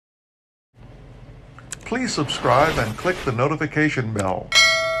Please subscribe and click the notification bell.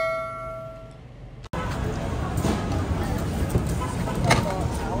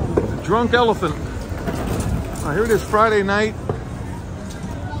 Drunk Elephant. Here it is, Friday night.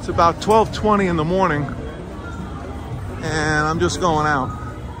 It's about 12:20 in the morning, and I'm just going out.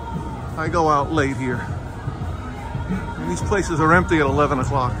 I go out late here. And these places are empty at 11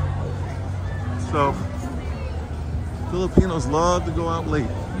 o'clock. So, Filipinos love to go out late,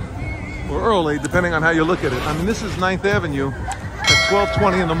 or early, depending on how you look at it. I mean, this is 9th Avenue at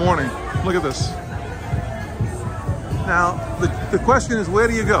 12:20 in the morning. Look at this. Now, the question is, where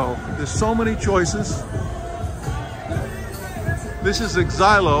do you go? There's so many choices. This is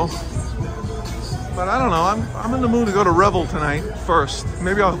Xylo, but I don't know. I'm in the mood to go to Revel tonight first.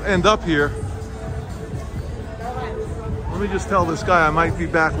 Maybe I'll end up here. Let me just tell this guy I might be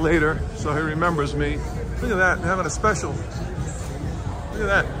back later so he remembers me. Look at that, they're having a special. Look at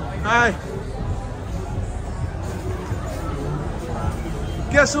that. Hi.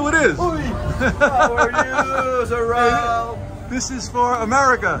 Guess who it is? How are you, Sir Ralph? This is for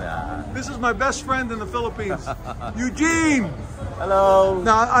America. Yeah. This is my best friend in the Philippines, Eugene. Hello.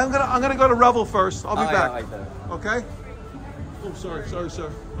 Now I'm gonna go to Revel first. I'll be back. Right, okay. Oh, sorry,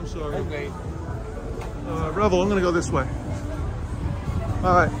 sir. I'm sorry. okay. Revel, I'm gonna go this way.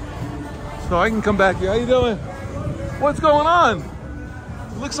 All right. So I can come back here. How you doing? What's going on?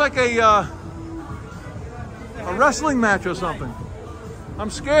 It looks like a wrestling match or something. I'm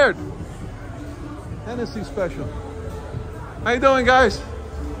scared. Hennessy special. How you doing, guys?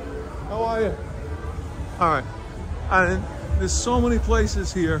 How are you? All right. There's so many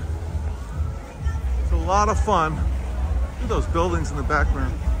places here. It's a lot of fun. Look at those buildings in the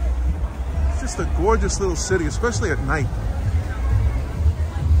background. It's just a gorgeous little city, especially at night.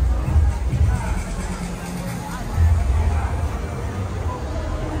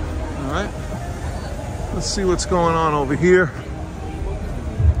 All right. Let's see what's going on over here.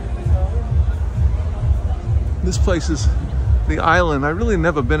 This place is the island. I've really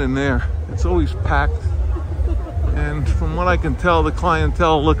never been in there. It's always packed. And from what I can tell, the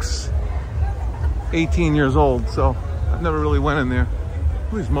clientele looks 18 years old. So I've never really went in there.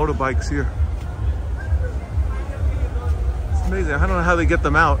 Look at these motorbikes here. It's amazing. I don't know how they get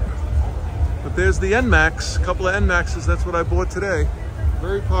them out. But there's the NMAX, a couple of NMAXs. That's what I bought today.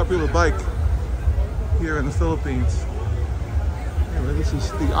 Very popular bike here in the Philippines. Anyway, this is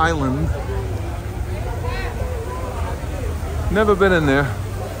the island. Never been in there.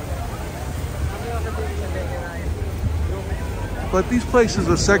 But these places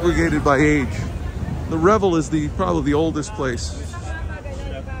are segregated by age. The Revel is probably the oldest place.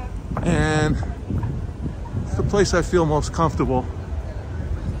 And it's the place I feel most comfortable.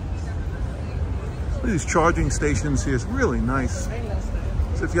 Look at these charging stations here. It's really nice.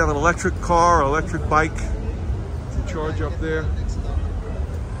 So if you have an electric car or electric bike, you charge up there.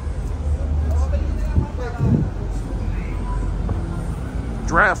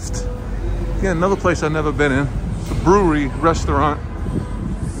 Draft. Again, another place I've never been in. It's a brewery restaurant.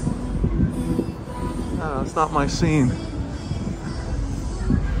 It's not my scene.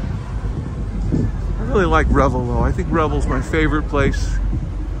 I really like Revel though. I think Revel's my favorite place.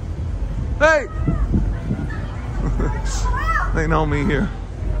 Hey! They know me here.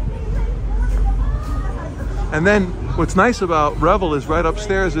 And then what's nice about Revel is right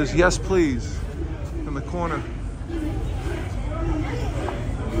upstairs is Yes Please in the corner.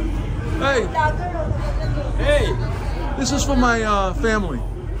 Hey! Hey! This is for my family.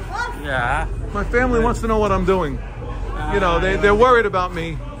 Yeah. My family wants to know what I'm doing. You know, they're worried about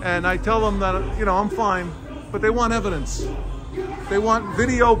me, and I tell them that, you know, I'm fine, but they want evidence. They want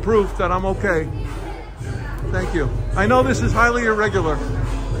video proof that I'm okay. Thank you. I know this is highly irregular.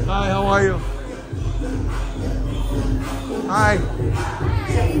 Hi, how are you? Hi.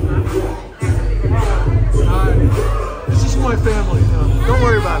 Hi. This is my family. Don't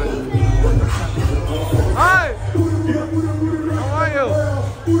worry about it. Hi! How are you?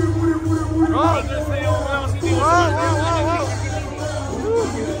 Oh. Whoa.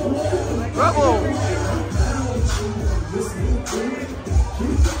 Rebel!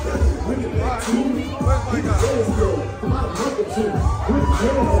 Where's my guy?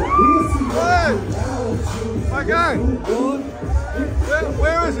 Hey! My guy!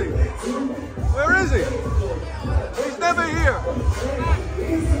 Where is he? Where is he? He's never here.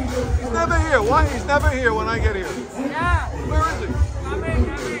 He's never here. Why? He's never here when I get here. Yeah. Where is he? Coming.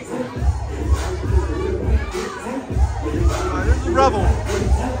 This is Revel.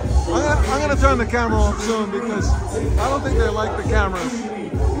 I'm gonna turn the camera off soon because I don't think they like the cameras.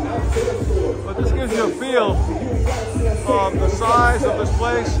 But this gives you a feel of the size of this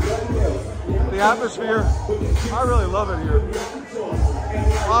place, the atmosphere. I really love it here.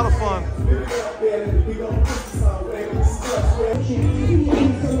 A lot of fun.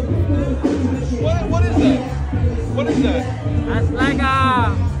 What is that? What is that? That's like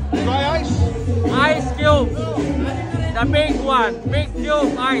a Dry ice? ice cube. The big one. Big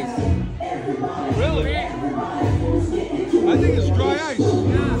cube ice. Really? I think it's dry ice.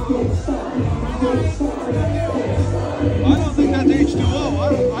 I don't think that's H2O.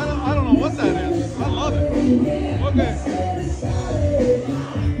 I don't know what that is. I love it. Okay.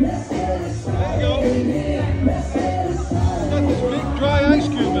 There you go. Got this big dry ice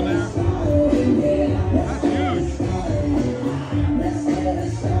cube in there. That's huge.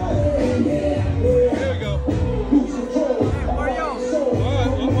 There we go.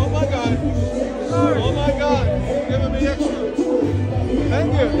 Alright, oh my God. Oh my God. You're giving me extra. Thank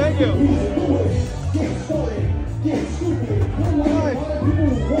you, thank you.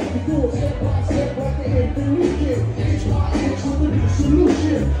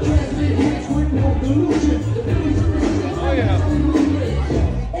 Oh yeah.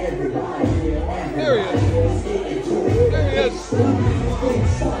 There he is. There he is.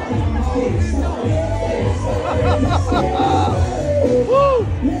 Woo!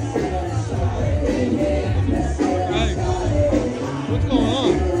 Hey, what's going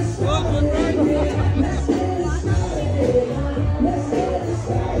on?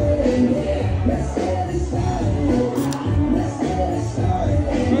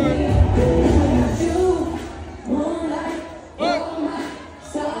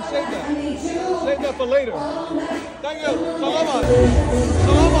 Save that for later. Thank you. Salamat.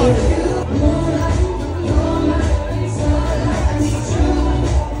 Salamat.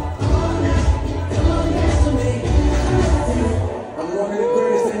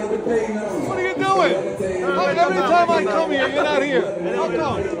 What are you doing? Every time I come here, you're not here. How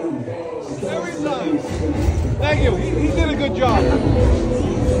come? Every time. Thank you. He did a good job.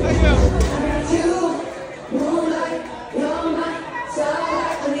 Thank you.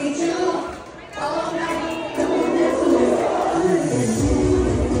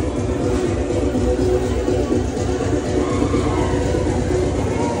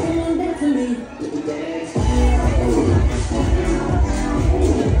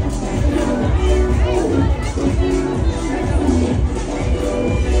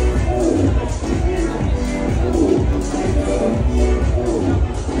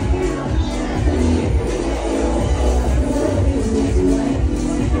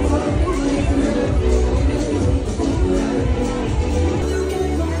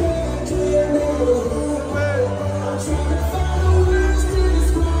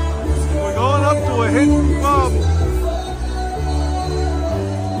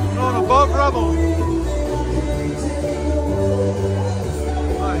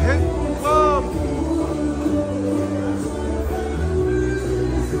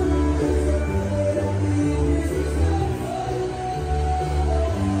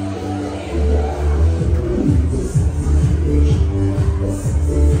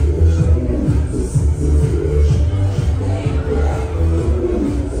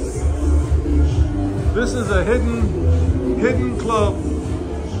 This is a hidden club.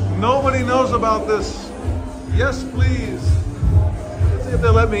 Nobody knows about this. Yes, please. Let's see if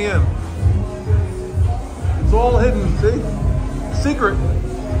they'll let me in. It's all hidden, see? Secret.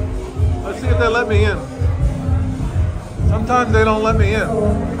 Let's see if they let me in. Sometimes they don't let me in.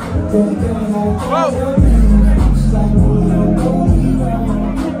 Whoa!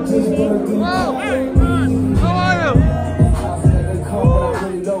 Whoa! How are you?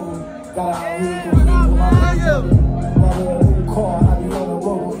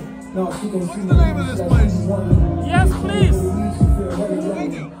 What's the name of this place? Yes, please.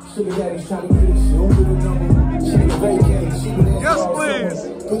 Thank you. Yes, please.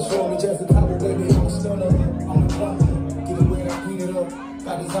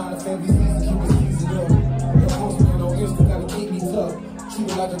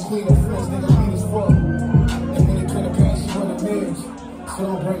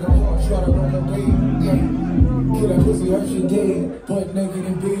 Kill that pussy up, she dead. Butt naked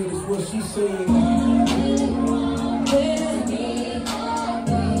in bed is what she said.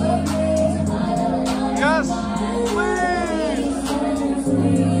 Yes, please.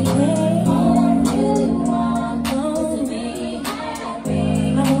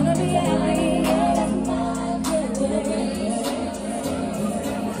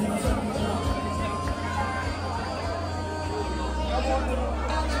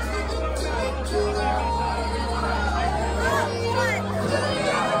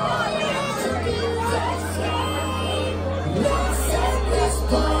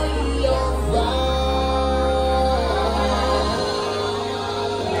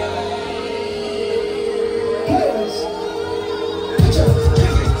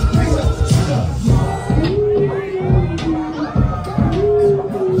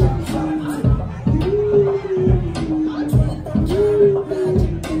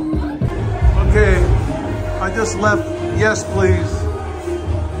 just left Yes Please.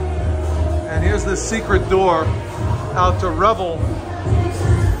 And here's the secret door out to Revel.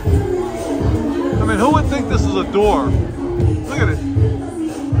 I mean, who would think this is a door? Look at it.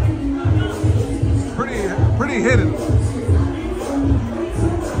 Pretty hidden.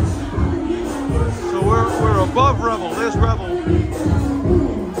 So we're above Revel. There's Revel.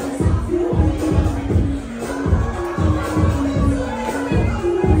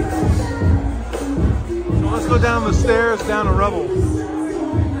 So let's go down the stairs down to Revel.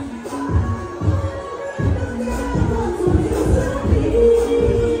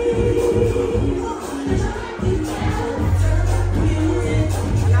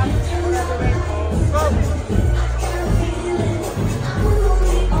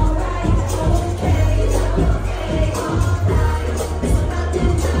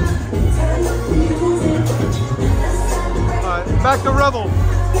 Back to Revel.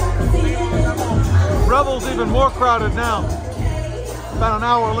 Revel's even more crowded now. About an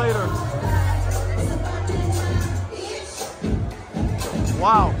hour later.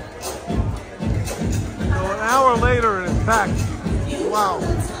 Wow. So an hour later and it's packed. Wow.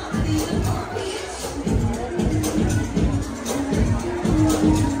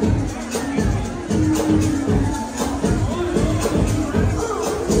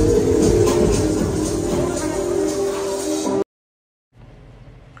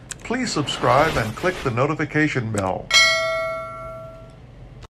 Please subscribe and click the notification bell.